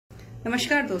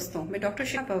नमस्कार दोस्तों, मैं डॉक्टर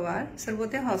शिखा पवार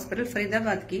सर्वोदय हॉस्पिटल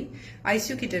फरीदाबाद की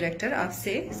आईसीयू की डायरेक्टर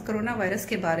आपसे इस कोरोना वायरस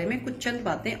के बारे में कुछ चंद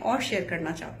बातें और शेयर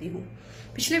करना चाहती हूँ।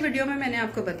 पिछले वीडियो में मैंने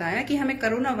आपको बताया कि हमें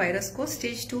कोरोना वायरस को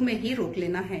स्टेज 2 में ही रोक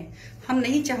लेना है। हम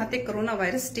नहीं चाहते कोरोना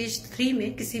वायरस स्टेज 3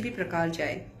 में किसी भी प्रकार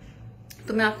जाए।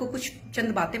 तो मैं आपको कुछ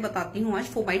चंद बातें बताती हूँ आज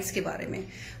फोमाइट्स के बारे में।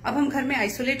 अब हम घर में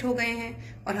आइसोलेट हो गए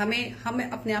हैं और हमें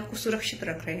अपने आप को सुरक्षित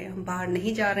रख रहे हैं। हम बाहर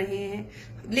नहीं जा रहे हैं,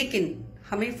 लेकिन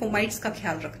हमें फोमाइट्स का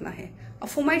ख्याल रखना है। अब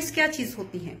फोमाइट्स क्या चीज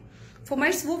होती है?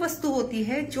 फोमाइट्स वो वस्तु होती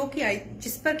है जो कि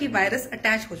जिस पर कि वायरस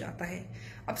अटैच हो जाता है।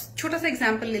 अब छोटा सा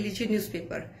एग्जांपल ले लीजिए,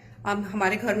 न्यूज़पेपर। अब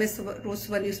हमारे घर में रोज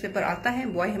सुबह न्यूज़पेपर आता है,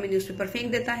 बॉय हमें न्यूज़पेपर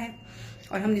फेंक देता है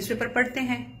और हम न्यूज़पेपर पढ़ते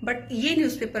हैं, बट ये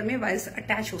न्यूज़पेपर में वायरस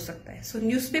अटैच हो सकता है। सो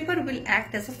newspaper will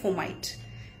act as a fomite.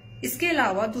 इसके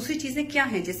अलावा दूसरी चीजें क्या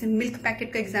हैं, जैसे मिल्क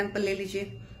पैकेट का एग्जांपल ले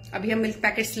लीजिए। अभी हम मिल्क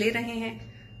पैकेट्स ले रहे हैं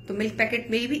तो मिल्क पैकेट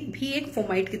में भी एक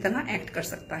फोमाइट की तरह एक्ट कर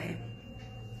सकता है।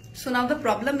 So now the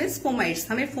problem is fomites.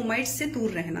 हमें फोमाइट्स से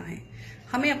दूर रहना है।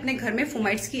 हमें अपने घर में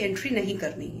फोमाइट्स की एंट्री नहीं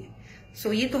करनी है।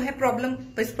 सो ये तो है प्रॉब्लम।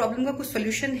 इस प्रॉब्लम का कुछ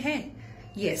सोल्यूशन है?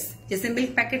 यस। जैसे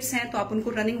मिल्क पैकेट्स हैं तो आप उनको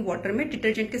रनिंग वाटर में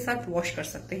डिटर्जेंट के साथ वॉश कर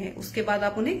सकते हैं, उसके बाद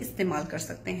आप उन्हें इस्तेमाल कर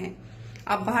सकते हैं।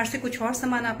 आप बाहर से कुछ और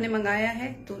सामान आपने मंगाया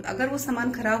है तो अगर वो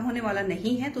सामान खराब होने वाला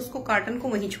नहीं है तो उसको कार्टन को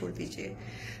वहीं छोड़ दीजिए।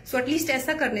 सो एटलीस्ट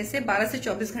ऐसा करने से 12 से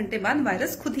 24 घंटे बाद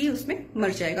वायरस खुद ही उसमें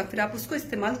मर जाएगा, फिर आप उसको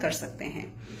इस्तेमाल कर सकते हैं।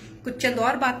 कुछ चंद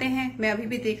और बातें हैं। मैं अभी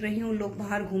भी देख रही हूँ लोग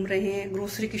बाहर घूम रहे हैं,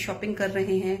 ग्रोसरी की शॉपिंग कर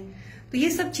रहे हैं, तो ये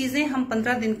सब चीजें हम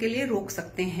 15 दिन के लिए रोक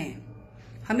सकते हैं।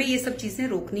 हमें ये सब चीजें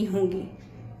रोकनी होंगी।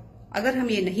 अगर हम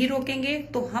ये नहीं रोकेंगे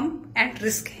तो हम एट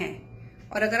रिस्क हैं।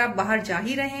 और अगर आप बाहर जा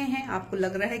ही रहे हैं, आपको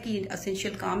लग रहा है कि ये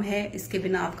एसेंशियल काम है, इसके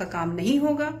बिना आपका काम नहीं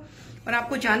होगा और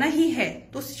आपको जाना ही है,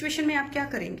 तो उस सिचुएशन में आप क्या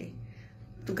करेंगे?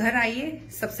 तो घर आइए,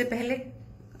 सबसे पहले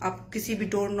आप किसी भी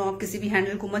डोर नॉब, किसी भी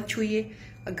हैंडल को मत छूइए।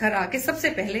 घर आके सबसे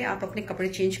पहले आप अपने कपड़े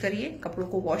चेंज करिए, कपड़ों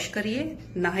को वॉश करिए,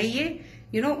 नहाइए।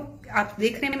 आप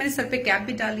देख रहे हैं मैंने सर पे कैप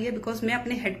भी डाली है, बिकॉज मैं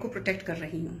अपने हेड को प्रोटेक्ट कर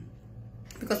रही हूँ।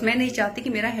 बिकॉज मैं नहीं चाहती कि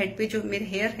मेरा हेड पे जो मेरे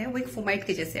हेयर है वो एक फोमाइट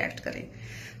के जैसे एक्ट करे।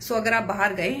 सो अगर आप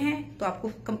बाहर गए हैं तो आपको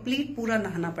कंप्लीट पूरा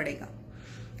नहाना पड़ेगा।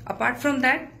 अपार्ट फ्रॉम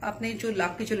दैट, आपके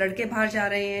जो लड़के बाहर जा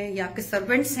रहे हैं या आपके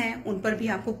सर्वेंट्स हैं, उन पर भी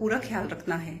आपको पूरा ख्याल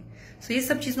रखना है। सो ये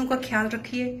सब चीजों का ख्याल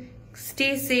रखिए।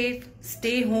 Stay safe,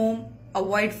 stay home,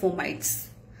 avoid fomites.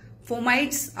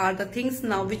 Fomites are the things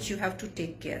now which you have to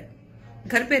take care.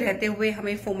 घर पे रहते हुए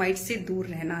हमें फोमाइट्स से दूर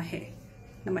रहना है।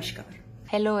 नमस्कार।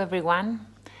 Hello everyone.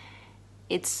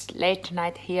 It's late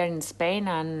night here in Spain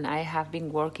and I have been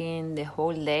working the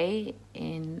whole day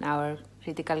in our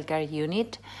critical care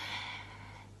unit.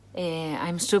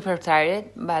 I'm super tired,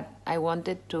 but I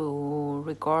wanted to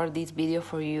record this video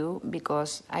for you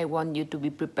because I want you to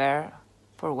be prepared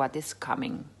for what is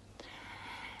coming.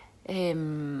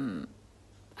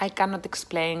 I cannot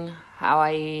explain how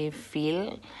I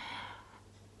feel,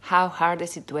 how hard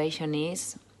the situation is,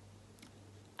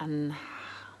 and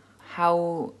how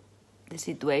the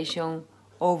situation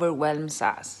overwhelms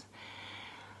us.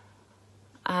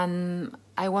 And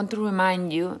I want to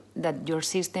remind you that your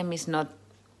system is not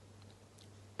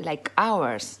like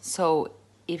ours. So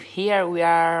if here we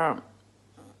are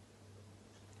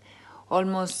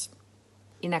almost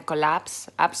in a collapse,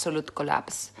 absolute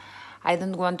collapse, I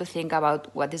don't want to think about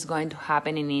what is going to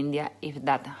happen in India if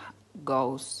that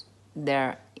goes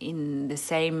there in the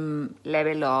same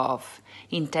level of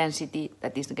intensity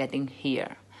that is getting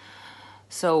here.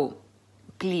 So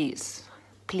please,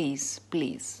 please,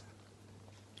 please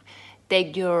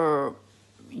take your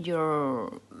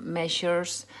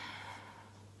measures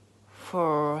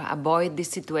for avoid this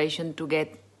situation to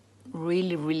get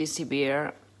really, really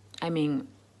severe. I mean,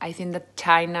 I think that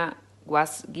China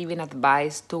was giving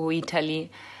advice to Italy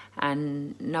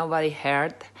and nobody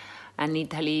heard, and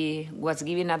Italy was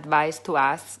giving advice to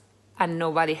us and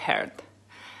nobody heard.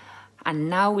 And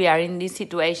now we are in this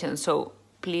situation, so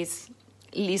please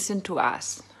listen to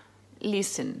us.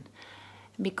 Listen,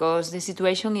 because the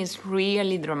situation is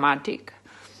really dramatic.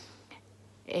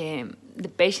 The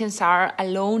patients are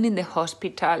alone in the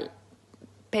hospital.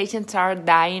 Patients are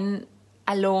dying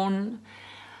alone.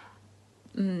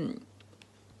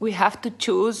 We have to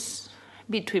choose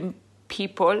between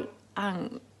people,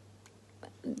 and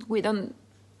we don't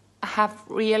have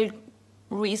real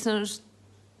reasons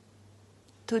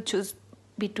to choose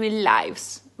between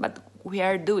lives, but we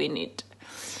are doing it.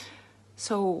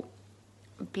 So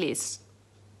please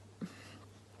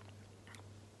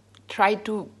try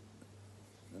to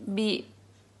be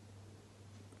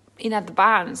in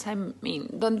advance. I mean,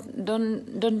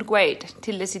 don't wait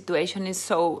till the situation is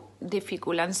so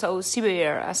difficult and so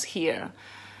severe as here.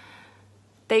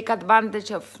 Take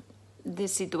advantage of the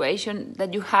situation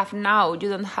that you have now, you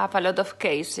don't have a lot of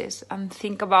cases, and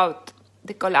think about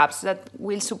the collapse that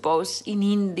will suppose in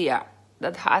India,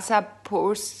 that has a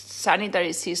poor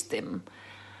sanitary system.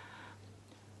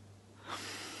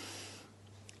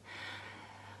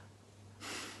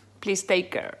 Please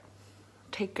take care,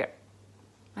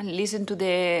 and listen to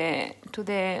the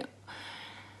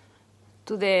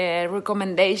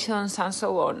recommendations and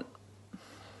so on.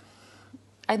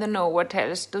 I don't know what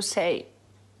else to say.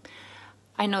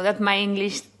 I know that my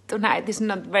English tonight is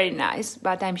not very nice,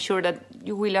 but I'm sure that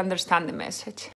you will understand the message.